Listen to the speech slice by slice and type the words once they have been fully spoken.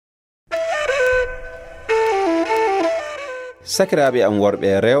Sakiraaɓe am worɓe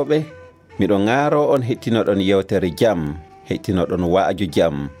e rewɓe, miɗo ŋaaro on hettinoɗon yewtere jam, hettinoɗon wa'aju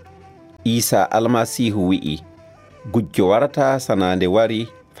jam. Isa almasihu wi'i, gujjo warata sanande wari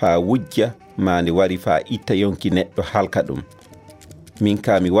fa wujja, mande wari fa itta yonki neɗɗo halka ɗum. Min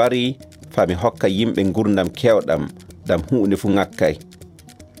ka mi wari fa mi hokka yimɓe gurdam kewɗam dam hunde fu ŋakkay.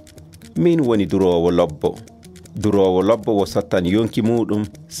 Min woni durowo lobbo wo sottan yonki muɗum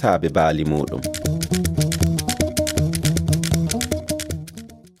saabe baali muɗum.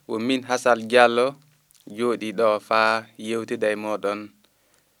 Min Hasal Diallo jooɗi ɗo faa yewtida e moɗon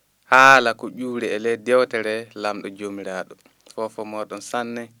haala ko ƴuuri e ley dewtere lamɗo joomiraaɗo. Fofo moɗon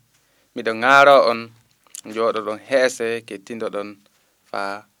sanne miɗo ŋaaro on jooɗoɗon heese kettindoɗon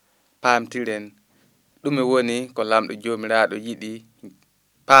faa paamtiren ɗume woni ko lamɗo joomiraaɗo yiɗi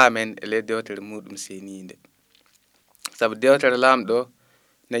paamen e ley dewtere muɗum seniinde. Sabu dewtere lamɗo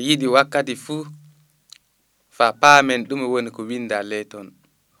ne yiɗi wakkati fuu faa paamen ɗume woni ko winda ley ton.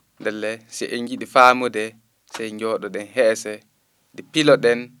 Ndelle si en jiɗi faamude sey jooɗoɗen heese de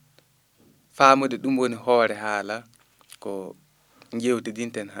piloɗen faamude ɗum woni hoore haala ko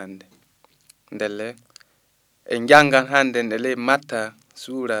jewtidinten hannde. Ndelle en janngan hannde e ley Matta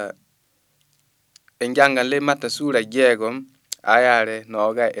suura 6 ayaare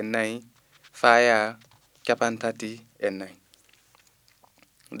 24 faa yaa 34.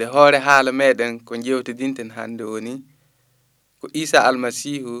 Nde hoore haala meɗen ko jewtidinten hannde woni ko Isa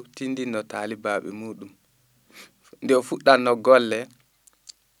almasihu tindinno taalibaaɓe muɗum nde o fuɗɗanno golle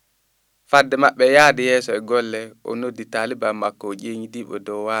fadde maɓɓe yaade yeeso e golle o noddi taalibaa makko o ƴeeñidiiɓe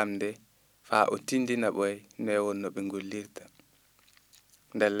dow waamde faa o tindina ɓe ne wonno ɓe ngollirta.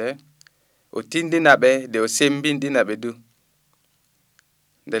 Ndelle o tindina ɓe nde o sembindina ɓe du.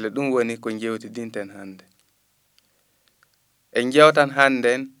 Ndelle ɗum woni ko jewtidinten hannde. En jewtan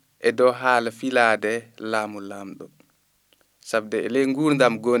hannden e dow haala filaade laamu lamɗo. Sabde e ley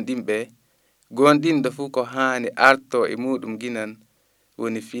gurdam gonɗinɗo fuu ko haani arto e muɗum ginan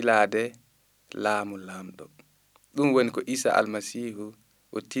woni filaade laamu lamɗo. Ɗum woni ko Isa almasihu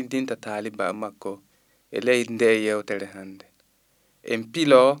o tindinta taaliba makko e ley nde yewtere hannde. En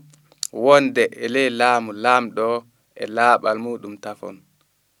pilo wonde e ley laamu lamɗo e laaɓal muɗum tafon.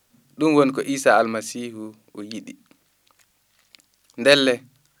 Ɗum woni ko Isa almasihu o yiɗi. Ndelle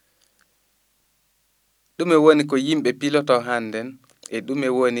ɗume woni ko yimɓe piloto hannden e ɗume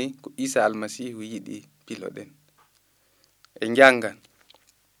woni ko Isa almasihu yiɗi piloɗen. En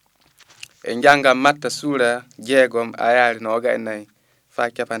jangan Matta suura 6 ayaare 24 faa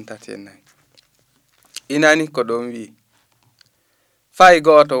 34. Inani ko ɗon wi fay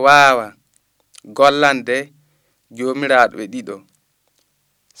gooto waawa gollande joomiraaɗo e ɗiɗo,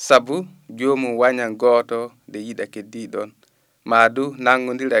 sabu joomum wañan gooto nde yiɗa keddiiɗon maadu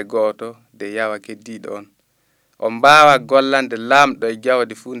nangondira e gooto nde yawa keddiiɗon. On mbaawa gollande lamɗo e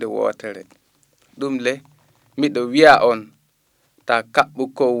jawdi fuu nde wootere. Ɗum le miɗo wi'a on ta kaɓɓu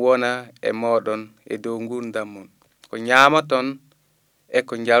ko wona e moɗon e dow gurdam mon ko ñaamaton e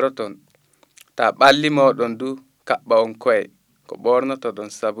ko njaroton. Ta ɓalli moɗon du kaɓɓa on koye ko ɓornotoɗon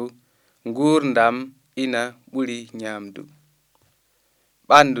sabu gurdam ina ɓuri ñaamdu.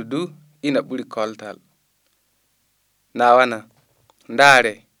 Ɓandu du ina ɓuri koltal. Nawana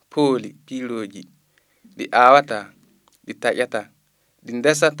ndaare pooli piirooji ɗi aawata ɗi taƴata ɗi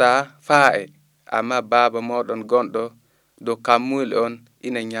ndesata faa'e amma baaba moɗon gonɗo dow kammule on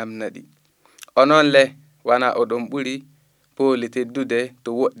ina ñamna ɗi. Onon le wana oɗon ɓuri pooli teddude to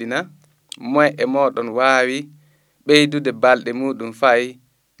woɗɗina moy e moɗon waawi ɓeydude balɗe muɗum fay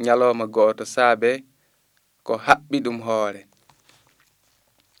ñalawma gooto saabe ko haɓɓi ɗum hoore.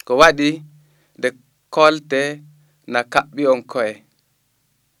 Ko waɗi nde kolte na kaɓɓi on koye.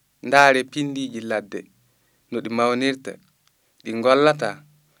 Ndaare pindiiji ladde no ɗi mawnirta, ɗi ngollata,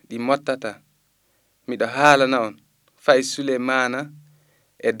 ɗi mottata. Miɗo haalana on fay Sulemana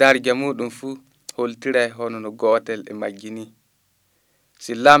e darja muɗum fuu holtiray hono no gootel e majji ni.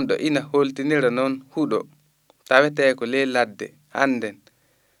 Si lamɗo ina holtinira non huɗo tawetee ko ley ladde hannden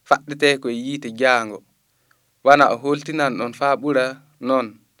faɗɗetee ko yiite jaango wana o holtinan on faa ɓura non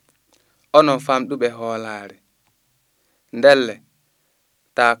onon famɗuɓe hoolaare. Ndelle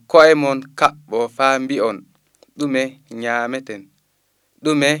ta koye mon kaɓɓo faa mbi'on ɗume ñaameten,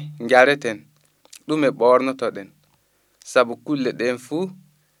 ɗume njareten, ɗume ɓornotoɗen, sabu kulle ɗen fuu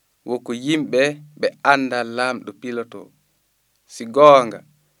woko yimɓe ɓe andal lamɗo piloto. Si goonga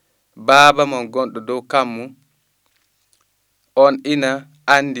baaba mon gonɗo dow kammu on ina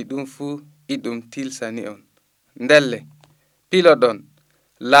andi ɗum fuu iɗum tilsani on. Ndelle piloɗon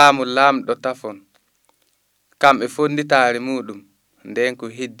laamu lamɗo tafon kamɓe fonditaare muɗum nden ko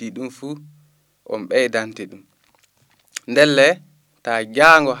heddi ɗum fuu on ɓeydante ɗum. ndelle ta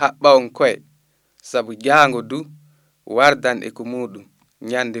jaango haɓɓa on koye sabu jaango du wardan e ko muɗum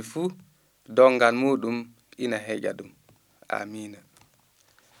nyande fu dongal muɗum ina heƴa ɗum. Amina.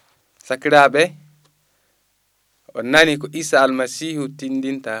 Sakiraaɓe, on nani ko Isa almasihu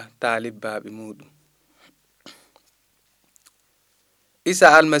tindinta taalibbaɓe muɗum. Isa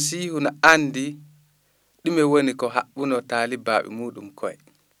almasihu na andi ɗume woni ko haɓɓuno taalibbaɓe muɗum koye.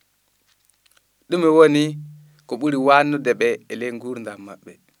 ɗume woni ko ɓuri wannude ɓe e ley gurdam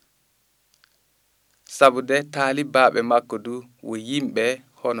maɓɓe. Sabude taalibbaɓe makko du wo yimɓe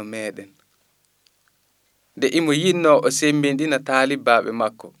hono meɗen. De imo yinno o sembindina taalibbaɓe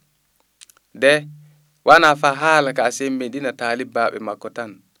makko. De wana fa haala ka sembindina taalibbaɓe makko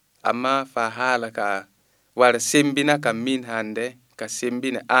tan, amma fa haala ka wara sembina kam min hande ka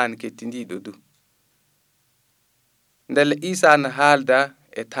sembina an kettindiɗo du. Ndelle Isa na haalda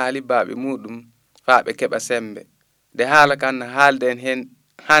e taalibbaɓe muɗum fa ɓe keɓa sembe. De haala kan na haalden hen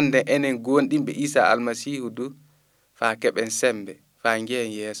hande enen gonɗinɓe Isa almasihu du fa keɓen sembe fa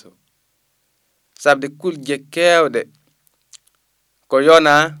ngeen yeeso. Sabde kulje kewɗe ko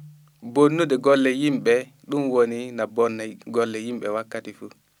yona bonnude golle yimɓe ɗum woni na bonna golle yimɓe wakkati fu.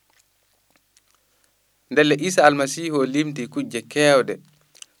 Ndelle Isa almasihu o limti kuje kewɗe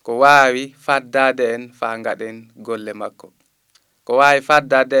ko wawi faddade en fa ngaɗen golle makko. Ko wawi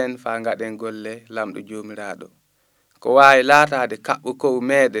faddade en fa ngaɗen golle lamɗo jomiraɗo. Ko wawi laatade kaɓɓo kow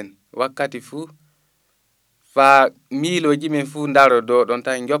meɗen wakkati fu fa miiloji men fu ndaro dow ɗon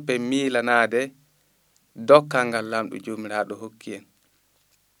tan joppen miilanade dokkal ngal lamɗo jomiraɗo hokki en.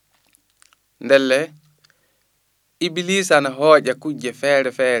 Ndelle Iblisa na hooƴa kuje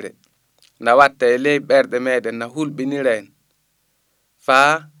feere feere na watta e ley ɓerɗe meɗen na hulɓinira en fa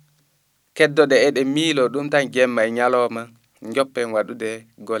keddoɗe eɗe miilo ɗum tan jemma e nyaloma joppen waɗude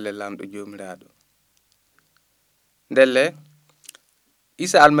golle lamɗo jomiraɗo. Ndelle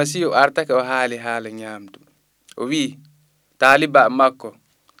Isa almasihu artake o haali haala nyamdu. O wi taaliba makko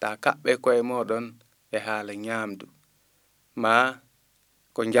ta kaɓɓe koye moɗon e haala nyamdu ma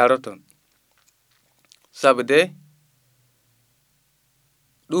ko jaroton. Sabude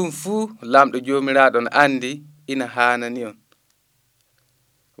ɗum fu lamɗo jomiraɗo no andi ina hanani on.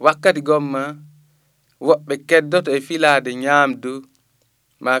 Wakkati gomma woɓɓe keddoto e filade nyamdu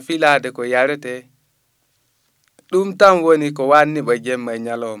ma filade ko yarete ɗum tan woni ko wanni ɓe jemma e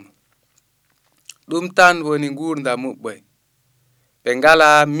nyaloma. Ɗum tan woni gurdam muɓɓe. Ɓe ngala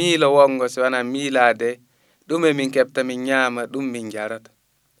miilo wongo so wana miilade ɗume min keɓta min nyama ɗum min jarata.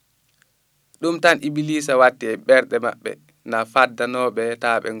 Ɗum tan Iblisa watti e ɓerɗe maɓɓe na faddanoɓe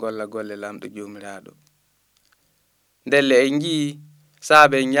taɓe golla golle lamɗo jomiraɗo. Ndelle en jii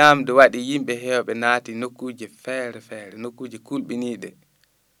saabe nyamdu waɗi yimɓe hewɓe naati nokkuje feere feere, nokkuje kulɓiniɗe.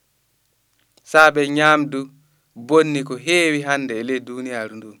 Saabe nyamdu bonni ko heewi hande e ley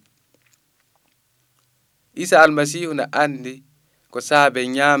duniyaru ndu. Isa almasihu na andi ko saabe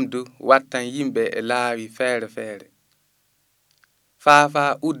nyamdu wattan yimɓe e laawi feere feere.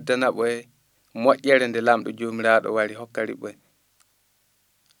 Faa uddana ɓoye moƴƴere nde lamɗo jomiraɗo wari hokkari ɓoye.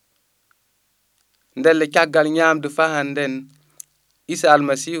 Ndelle caggal nyamdu fa handen Isa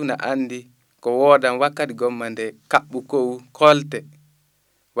almasihu na andi ko wodan wakkati gomma nde kaɓɓu kow kolte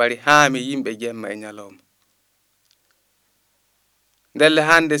wari haami yimɓe jemma e nyaloma. Ndelle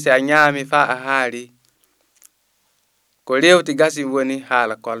hande si a nyami fa a haari ko rewti gasi woni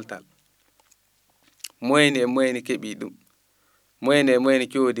haala koltal. Moyni e moyni keɓi ɗum. Moyni e moyni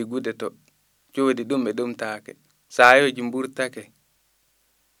coodi gude to coodi ɗum e ɗum taake. Sayoji mburtake.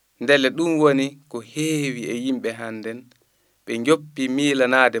 Ndelle ɗum woni ko heewi e yimɓe handen ɓe joppi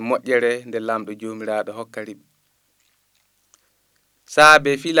miilanade moƴƴere nde lamɗo jomiraɗo hokkari.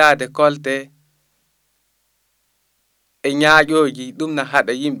 Saabe filade kolte e ñaaƴoji ɗum na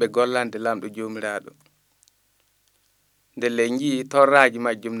haɗa yimɓe gollande lamɗo jomiraɗo. Ndelle jii torraji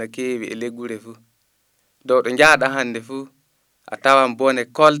majjum na keewi e leggure fu. Dow ɗo njaaɗa hande fu a tawan bone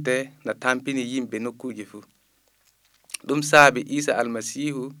kolte na tampini yimɓe nokkuje fu. Ɗum saabi Isa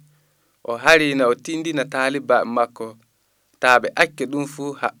almasihu o harina o tindina taaliba makko taɓe acce ɗum fu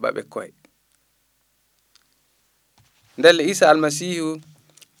haɓɓa ɓe koye. Ndelle Isa almasihu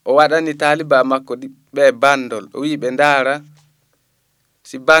o waɗani taaliba makko ɓe bandol. O wi ɓe ndaara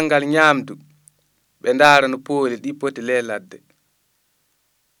si bangal nyamdu ɓe ndaara no pooli ɗi poti le ladde.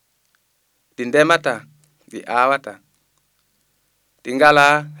 Ɗi ndemata, ɗi awata, ɗi ngala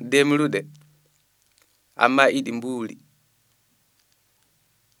demruɗe, amma iɗi mbuuri.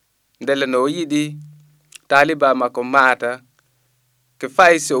 Ndelle no yiɗi taaliba makko maata ke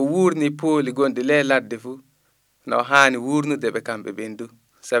fay so wurni pooli gonɗi le ladde fu no haani wurnude ɓe kamɓe ɓendu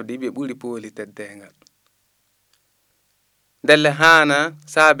sabdi ɓe ɓuri pooli teddengal. ndelle hana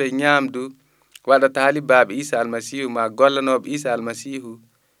saabe ñamdu waɗa taalibaɓe Isa almasihu ma gollanoɓe Isa almasihu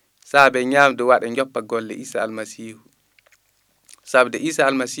saabe ñamdu waɗa joppa golle Isa almasihu sabde Isa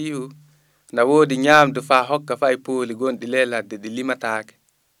almasihu na woodi ñamdu fa hokka fa e pooli gonɗi le ladde ɗi limatake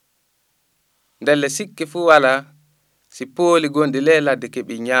ndelle sikki fu wala si pooli gonɗi le ladde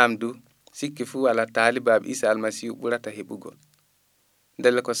keɓi ñamdu sikki fu wala taalibaɓe Isa almasihu ɓurata heɓugol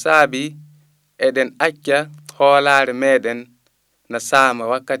ndelle ko saabi eɗen acca hoolare meɗen na saama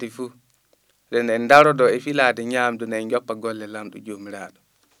wakkati fu nden en darodo e filade ñamdu na en joppa golle lamɗo jomiraɗo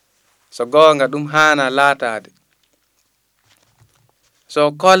so goonga ɗum hana laatade so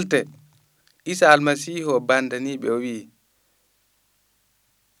kolte Isa almasihu o bandaniɓe o wi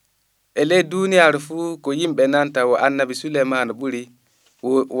e ley duniyaaru fu ko yimɓe nanta o annabi Suleymanu ɓuri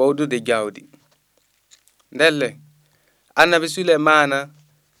wawdude jawdi ndelle annabi Suleymana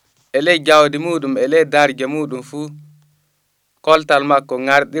e ley jawdi muɗum e ley darja muɗum fu koltal makko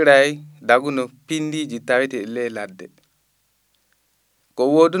ngarɗiray daguno pindiji tawete e ley ladde ko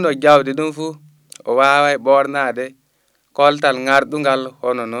woduno jawdi ɗum fu o waway ɓornade koltal ngarɗungal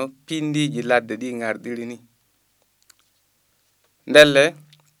hono no pindiji ladde ɗi ngarɗiri ni ndelle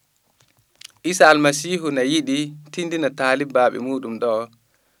Isa almasihu na yiɗi tindina taalibaɓe muɗum ɗo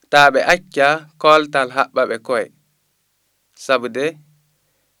taaɓe acca koltal haɓɓaɓe koye sabude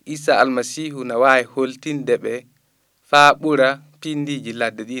Isa almasihu na wawi holtinde ɓe faa ɓura pindiji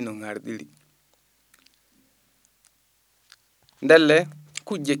ladde ɗi no ngarɗiri ndelle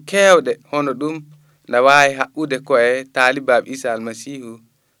kujje kewɗe hono ɗum na wawi haɓɓude koye taalibaɓe Isa almasihu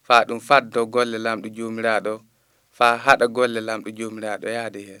faa ɗum faddo golle lamɗo jomiraɗo faa haɗa golle lamɗo jomiraɗo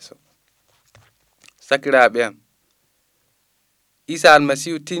yaade yeeso sakiraɓe am Isa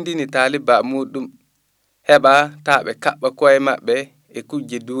almasihu tindini taalibaɓe muɗum heɓa taaɓe kaɓɓa koye maɓɓe e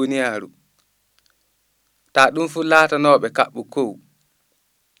kujje duniyaaru ta ɗum fu laatanoɓe kaɓɓu kow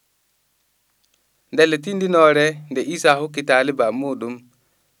ndelle tindinore nde Isa hokki taalibaɓe muɗum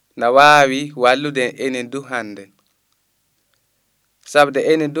na waawi wallude enen du hande sabde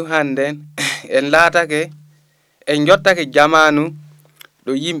enen du hande en laatake en jottake jamanu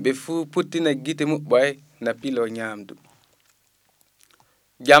ɗo yimɓe fu puttina gite muɓɓoy na pilo ñamdu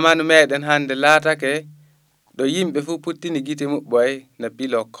jamanu meɗen hande laatake ɗo yimɓe fu puttini gite muɓɓoy na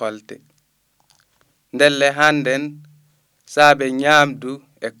pilo kolte ndelle handen saabe ñamdu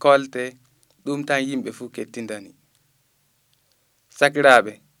e kolte ɗum tan yimɓe fu kettindani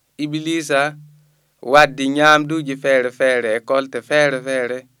sakiraɓe Ibilisa waddi ñamduji feere feere e kolte feere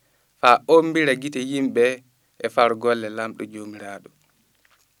feere faa ombira gite yimɓe e far golle lamɗo jomiraɗo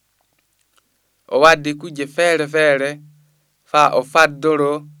o waddi kujje feere feere faa o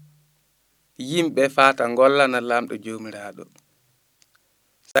faddoro yimɓe fata gollana lamɗo jomiraɗo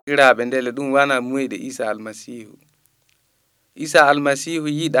sakiraɓe ndele ɗum wana muyɗe Isa almasihu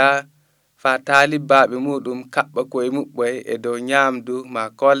yiɗa faa taalibaɓe muɗum kaɓɓa koye muɓɓoy e dow ñamdu ma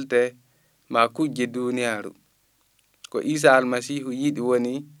kolte ma kujje duniyaaru ko Isa almasihu yiɗi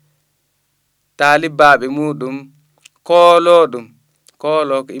woni taalibaɓe muɗum kooloɗum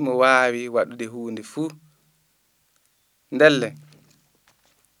koolo ko imo waawi waɗude hunde fu ndelle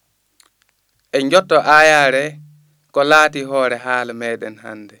en jotto ayare ko laati hoore haala meɗen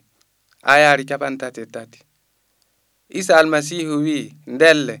hande ayari 33 Isa almasihu wi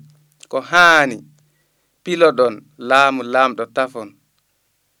ndelle ko haani piloɗon laamu lamɗo tafon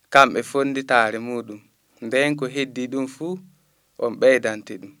kamɓe fonditare muɗum nden ko heddi ɗum fu on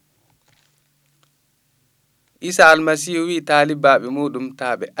ɓeydante ɗum Isa almasihu wi taalibaɓe muɗum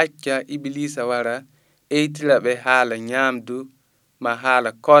taaɓe acca Ibilisa wara eytira ɓe haala ñamdu ma haala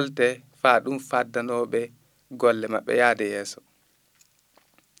kolte faa ɗum faddanoɓe golle maɓɓe yaade yeeso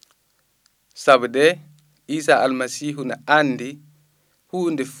sabude Isa almasihu na andi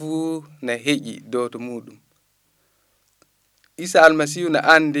hunde fuu na heƴi doto muɗum Isa almasihu na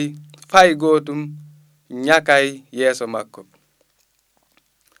andi fay gotum ñakay yeeso makko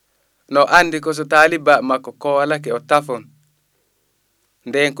no andi ko so taaliba makko koolake o tafon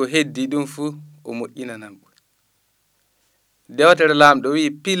nden ko heddi ɗum fu o moƴƴinanan ɓe dewtere lamɗo wi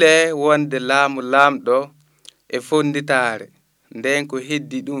pile wonde laamu lamɗo e fonditare nden ko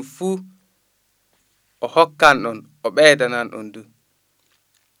heddi ɗum fu o hokkan ɗon o ɓeydanan ɗon du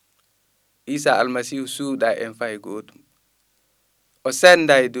Isa almasihu suuɗa en fay gotum o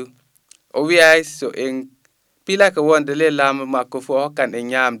senday du o wiyay so en pilaka wonde le laamu makko fu o hokkan en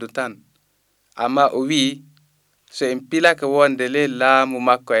ñamdu tan amma o wi so en pilaka wonde le laamu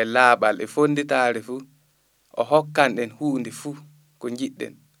makko e laaɓal e fonditare fu o hokkan en hunde fu ko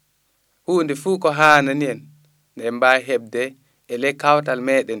jiɗɗen hunde fu ko hanani en nde mbawi hebde e le kawtal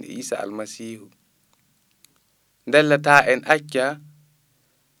meɗen e Isa almasihu ndellata en acca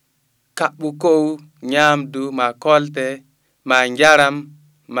kaɓɓukow ñamdu ma kolte ma njaram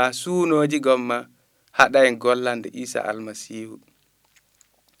ma suunoji gomma haɗa en gollande Isa almasihu.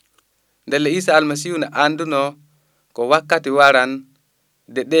 Ndelle Isa almasihu ne anduno ko wakkati waran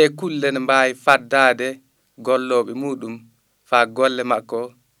de ɗe kulle ne mbawi faddade golloɓe muɗum fa golle makko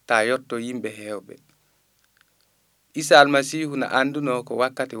ta yotto yimɓe hewɓe. Isa almasihu ne anduno ko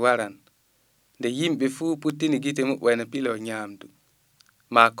wakkati waran nde yimɓe fuu puttini gite muɓɓe pilo ñamdu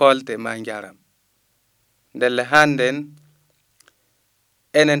ma kolte ma njaram. Ndelle hannden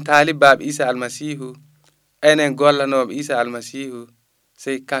enen taalibaɓe Isa almasihu enen gollanoɓe Isa almasihu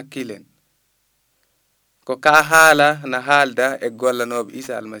sey kakkilen ko ka haala na haalda e gollanoɓe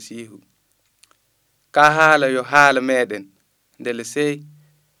Isa almasihu. Ka haala yo haala meɗen ndele sey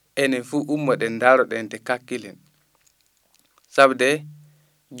enen fuu ummoɗen daroɗen te kakkilen. Sabde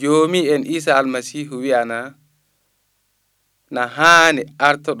joomi en Isa almasihu wi'ana na haani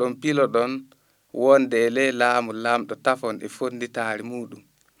artoɗon piloɗon wonde e ley laamu lamɗo tafon e fonditari muɗum,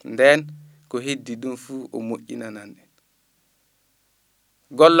 nden ko heddi ɗum fuu o moƴƴinanan en.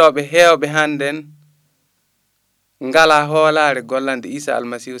 Golloɓe hewɓe hannden ngala hoolare gollande Isa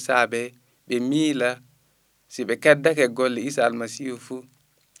almasihu saabe ɓe miila si ɓe keddake golle Isa almasihu fuu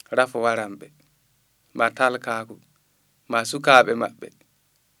rafo waranɓe ma talkaku ma sukaɓe maɓɓe,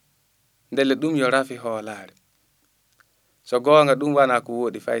 ndele ɗum yo rafi hoolare. So goonga ɗum wana ko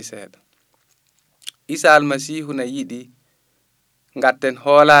woɗi fay seeɗa. Isa almasihu na yiɗi ngatten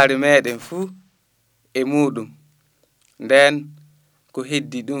hoolare meɗen fuu e muɗum, nden ko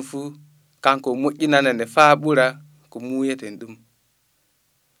heddi ɗum fuu kanko moƴƴinanen e faa ɓura ko muyeten ɗum.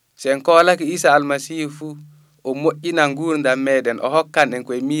 Sen koolake Isa almasihu fuu o moƴƴinan gurdam meɗen o hokkan en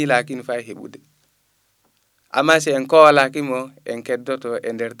koye miilakino fay heɓude. Amma si en koolakimo en keddoto e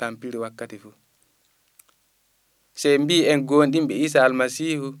nder tampiri wakkati fuu. Se mbi en gonɗinɓe Isa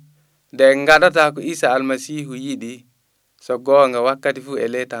almasihu nde en gaɗata ko Isa almasihu yiɗi, so goonga wakkati fuu e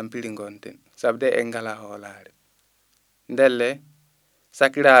ley tampiri gonten sabde en ngala hoolare. Ndelle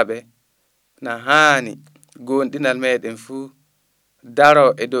sakiraɓe na haani gonɗinal meɗen fuu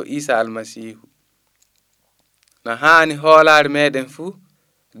daro e dow Isa almasihu. Na haani hoolare meɗen fuu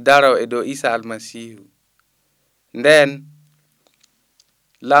daro e dow Isa almasihu. Nden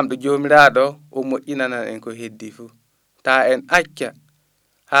lamɗo jomiraɗo o moƴƴinanan en ko heddi fuu. Ta en acca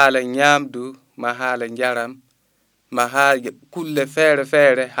haala ñamdu ma haala njaram ma haala kulle feere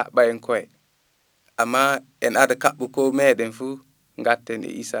feere haɓɓa en koye, amma en ada kaɓɓu ko meɗen fuu ngatten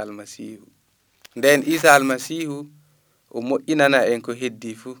e Isa almasihu. Nden Isa almasihu o moƴƴinana en ko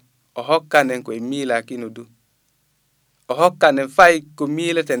heddi fuu, o hokkan en koye miilakino du, o hokkan en fay ko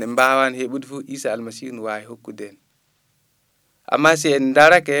miileten en mbawani heɓude fuu Isa almasihu no wawi hokkude en. Amma si en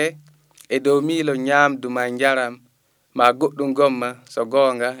darake e dow miilo ñamdu ma njaram ma goɗɗum gomma, so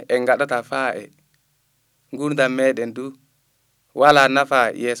goonga en gaɗata faa e gurdam meɗen du wala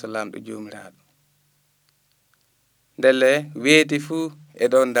nafa yeeso lamɗo jomiraɗo. Ndelle weeti fuu e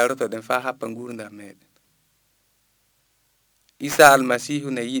ɗon darotoɗen faa happa gurdam meɗen. Isa almasihu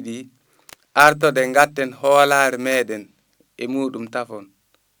ne yiɗi artoɗen ngatten hoolare meɗen e muɗum tafon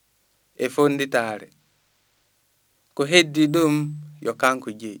e fonditare. Ko heddi ɗum yo kanko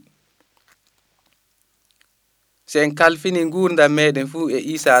jeyi. Se en kalfini gurdam meɗen fuu e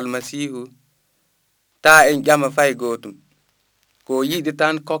Isa almasihu, ta en ƴama fay gotum ko yiɗi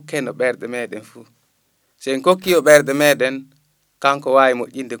tan kokken no ɓerɗe meɗen fuu. Se en kokki o ɓerɗe meɗen, kanko wawi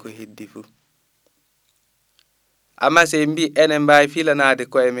moƴƴinde ko heddi fuu. Amma se en mbi enen mbawi filanade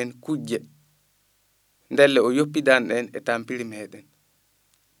koye men kujje, ndelle o yoppidan en e tampiri meɗen.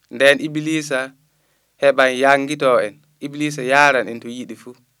 Nden Iblisa heɓan yangito en, Iblisa yaran en to yiɗi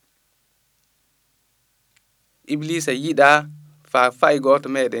fuu. Iblisa yiɗa fa fay goto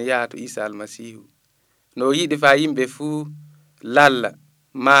meɗen yaha to Isa almasihu. No yiɗi fa yimɓe fuu lalla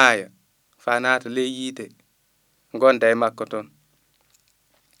maaya fa naata ley yiite gonda e makko ton.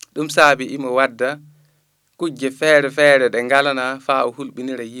 Ɗum saabi imo wadda kujje feere feere ɗe ngalana fa o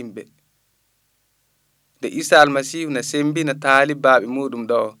hulɓinira yimɓe. De Isa almasihu na sembina taalibaɓe muɗum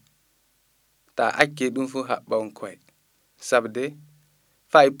ɗo, ta acce ɗum fuu haɓɓa on koye, sabde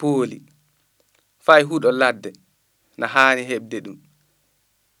fay pooli fay huɗo ladde na haani heɓde ɗum.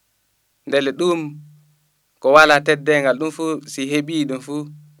 Ndele ɗum ko wala teddengal ɗum fuu si heɓi ɗum fuu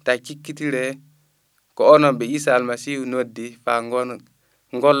ta cikkitire ko onon ɓe Isa almasihu noddi fa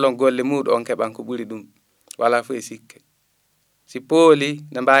ngollon golle muɗum on keɓan ko ɓuri ɗum, wala fuu e sikke. Si pooli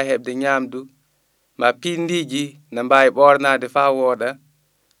ne mbawi heɓde ñamdu ma pindiji ne mbawi ɓornade fa wooɗa,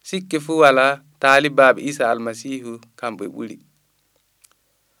 sikke fuu wala taalibaɓe Isa almasihu kamɓe ɓuri.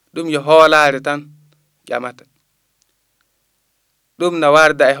 Ɗum yo hoolare tan ƴamata. ɗum na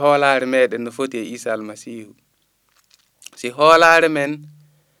warda e hoolaare meɗen no foti e Isa almasihu. Si hoolaare men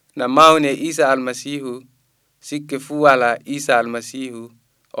na mawni e Isa almasihu, sikke fuu wala Isa almasihu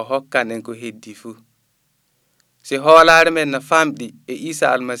o hokkan en ko heddi fuu. Si hoolaare men na famɗi e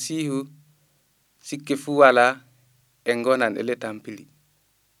Isa almasihu, sikke fuu wala en gonan e le tampili.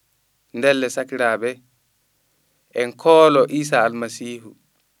 Ndelle sakiraaɓe, en koolo Isa almasihu.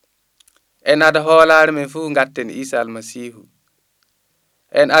 En ada hoolaare men fuu ngatten Isa almasihu.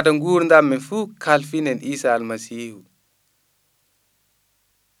 En ada nguurdam men fuu kalfinen Isa almasihu.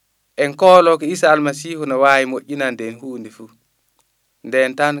 En koolo ko Isa almasihu no waawi moƴƴinande en huunde fuu.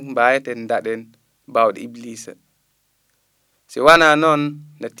 Nden tan mbaaweten ndaɗen bawɗe Iblisa. Si wana noon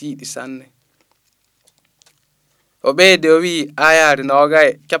na tiiɗi sanne. O ɓeydi o wi ayaare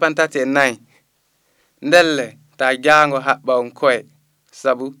 34. Ndelle ta jaango haɓɓa on koye,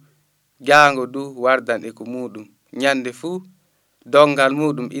 sabu jaango du wardan e ko muɗum. Nyande fuu dongal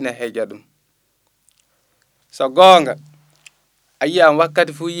muɗum ina heƴa ɗum. So goonga a yi'an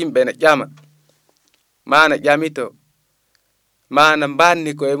wakkati fuu yimɓe ne ƴama, mana ƴamito, mana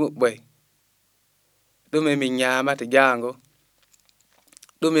mbanni koye muɓɓoy. ɗume min ñaamata jaango,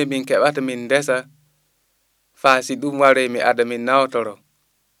 ɗume min keɓata min ndesa, faasi ɗum ware mi ada min nawtoro.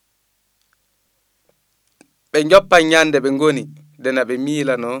 ɓe njoppan nyande ɓe ngoni dena ɓe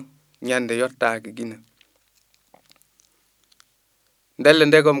miilano nyande yottaaki gina. Ndelle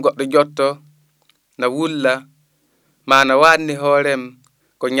ndegom goɗɗo jotto na wulla mana wanni hoorem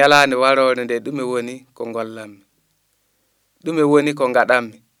ko nyalaande warore nde ɗume woni ko ngollammi, ɗume woni ko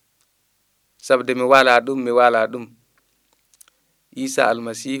ngaɗammi, sabde mi wala ɗum mi wala ɗum. Isa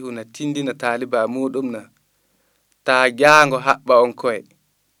almasihu na tindina taaliba muɗum na ta jaango haɓɓa on koye,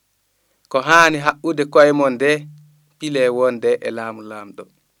 ko haani haɓɓude koye mon de pile wonde e laamu laamɗo.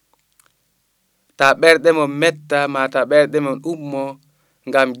 Ta ɓerɗe mon metta ma ta ɓerɗe mon ummo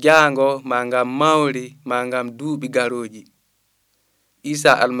ngam jaango ma ngam mawri ma ngam duuɓi garoji.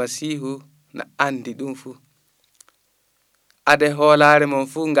 Isa almasihu na andi ɗum fuu. Ade hoolaare mon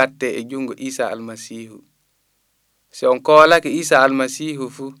fuu ngatte e jungo Isa almasihu. Si on koolake Isa almasihu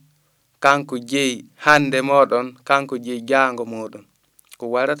fuu, kanko jeyi hande moɗon, kanko jeyi jaango moɗon. Ko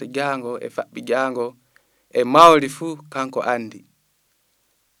warata jaango e faɓɓi jaango e mawri fuu kanko andi.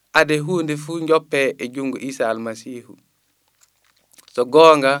 Ade hunde fuu njoppe e jungo Isa almasihu. So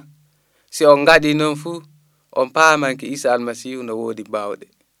goonga, si on ngaɗi non fuu, on paamanke Isa almasihu no woodi bawɗe.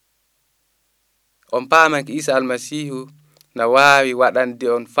 On paamanke Isa almasihu na waawi waɗande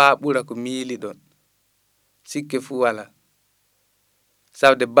on faa ɓura ko miili ɗon. Sikke fuu wala.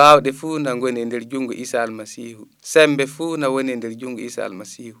 Sawde bawɗe fuu na ngoni e nder jungo Isa almasihu. Sembe fuu na woni e nder jungo Isa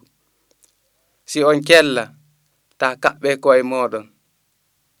almasihu. Si on kella, ta kaɓɓe koye moɗon.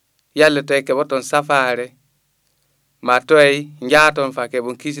 Yalle toye keɓoton safaare, ma toye njaaton fa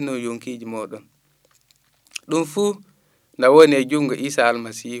keɓon kisino yonkiji moɗon. Ɗum fuu na woni e jungo Isa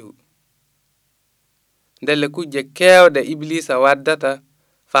almasihu. Ndelle kujje keewɗe Iblisa waddata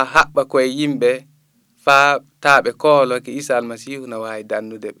fa haɓɓa koye yimɓe fa taaɓe koolo ke Isa almasihu na waawi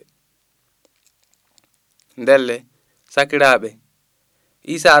dannude ɓe. Ndelle sakiraaɓe,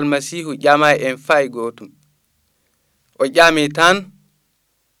 Isa almasihu ƴamay en fay gootum. O ƴami tan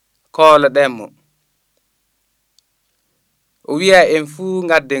koolo ɗemmo. O wi'a en fuu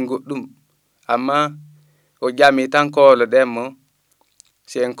ngadden goɗɗum, amma o ƴami tan koolo ɗemmo.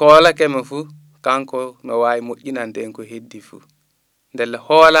 Si en koolake mo fuu, kanko no waawi moƴƴinande en ko heddi fuu. Ndelle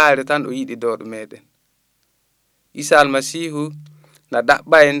hoolaare tan o yiɗi dooɗo meɗen. Isa almasihu na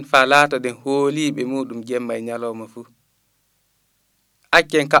ɗaɓɓa en fa laatoɗen hooliiɓe muɗum jemma e ñalawma fuu.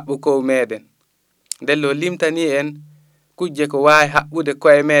 Accen kaɓɓu kow meɗen. Ndelle o limtani en kujje ko waawi haɓɓude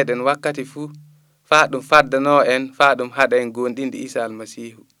koye meɗen wakkati fuu, faa ɗum faddano en, faa ɗum haɗa en gonɗinde Isa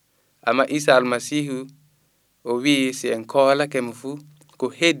almasihu. Amma Isa almasihu o wii si en koolake mo fuu, ko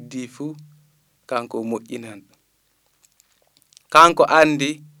heddi fuu kanko o moƴƴinan. Kanko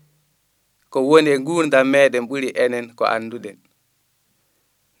andi ko woni e nguurdam meɗen ɓuri enen ko anduɗen.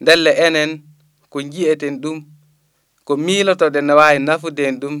 Ndelle enen ko ji'eten ɗum, ko miilotoɗen no waawi nafude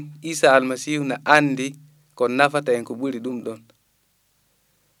en ɗum, Isa almasihu na andi ko nafata en ko ɓuri ɗum ɗon.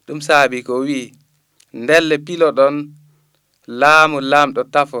 Ɗum saabi ko wii, ndelle piloɗon laamu laamɗo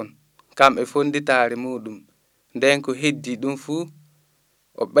tafon kam e fonditaare muɗum, nden ko heddi ɗum fuu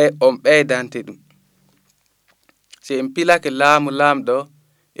on ɓeydante ɗum. Si en pilake laamu laamɗo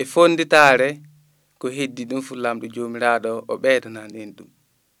e fonditaare, ko heddi ɗum fuu laamɗo joomiraaɗo o ɓeydanan en ɗum.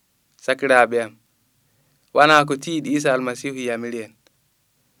 Sakiraaɓe am, wana ko tiiɗi Isa almasihu yamiri en.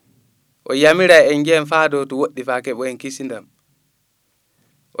 O yamira en njiyen faa dow to woɗɗi faa keɓo en kisindam.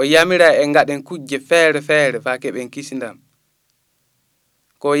 O yamira en ngaɗen kujje feere feere faa keɓen kisindam.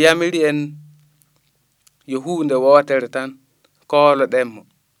 ko yamiri en yo hunde wotere tan kooloɗen mo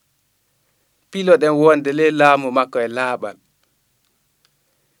piloɗen wonde ley laamu makko e laaɓal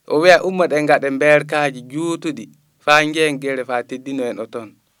o wi'a ummoɗen gaɗen mberkaji juutuɗi faa ngeen gere faa teddino en o ton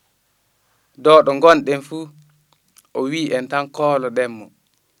do ɗo gonɗen fuu o wi en tan kooloɗen mo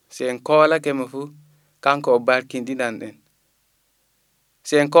si en koolake mo fuu kanko o barkindinan en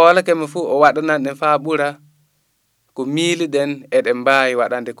si en koolake mo fuu o waɗanan en faa ɓura ko miiliɗen eɗen mbaawi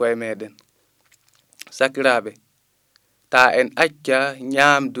waɗande koye meɗen sakiraaɓe ta en acca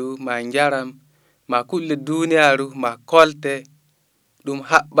ñaamdu ma njaram ma kulle duuniyaaru ma kolte ɗum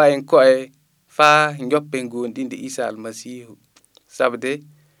haɓɓa en koye faa njoppen gonɗinde Isa almasihu sabde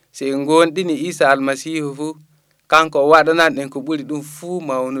si en gonɗini Isa almasihu fuu kanko o waɗanan en ko ɓuri ɗum fuu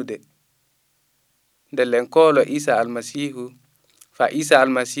mawnude ndelle en koolo Isa almasihu fa Isa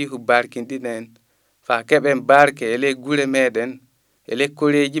almasihu barkindina en fa keɓen barke e ley gure meɗen e ley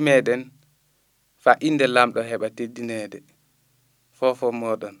koreji meɗen fa inde lamɗo heɓa teddineede fofo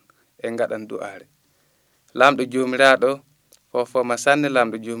moɗon en gaɗan du'aare lamɗo jomiraɗo fofo ma sanne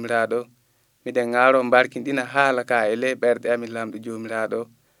lamɗo jomiraɗo miɗen ngaro barkindina haala ka e ley ɓerɗe amin lamɗo jomiraɗo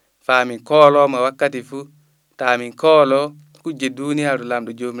fa min kooloma wakkati fuu ta min koolo kujje duniyaaru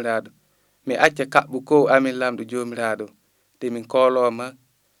lamɗo jomiraɗo mi acca kaɓɓu kow amin lamɗo jomiraɗo de min kooloma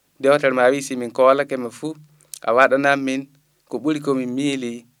dewtere ma wi si min koolake mo fuu a waɗanan min ko ɓuri komin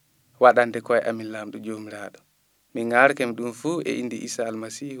miili waɗande koye amin lamɗo jomiraɗo min ngarke mi ɗum fuu e inde Isa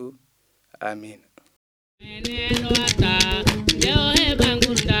almasihu amina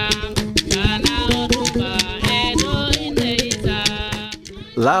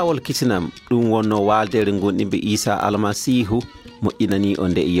laawol kisinam ɗum wonno waaldere gonɗinɓe Isa almasihu moƴƴinani o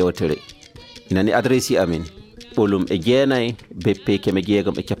nde yewtere inani adresi amin ɓolum e jeenayi beppe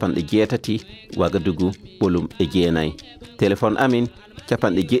 680 Wagadugu ɓolum e jeenayi téléphone amin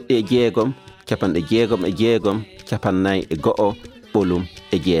 76 66 41 ɓolum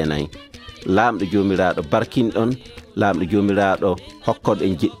e jeenayi lamɗo jomiraɗo barkinɗon lamɗo jomiraɗo hokkoɗo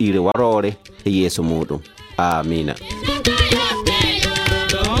en jeɗɗire warore e yeeso muɗum amina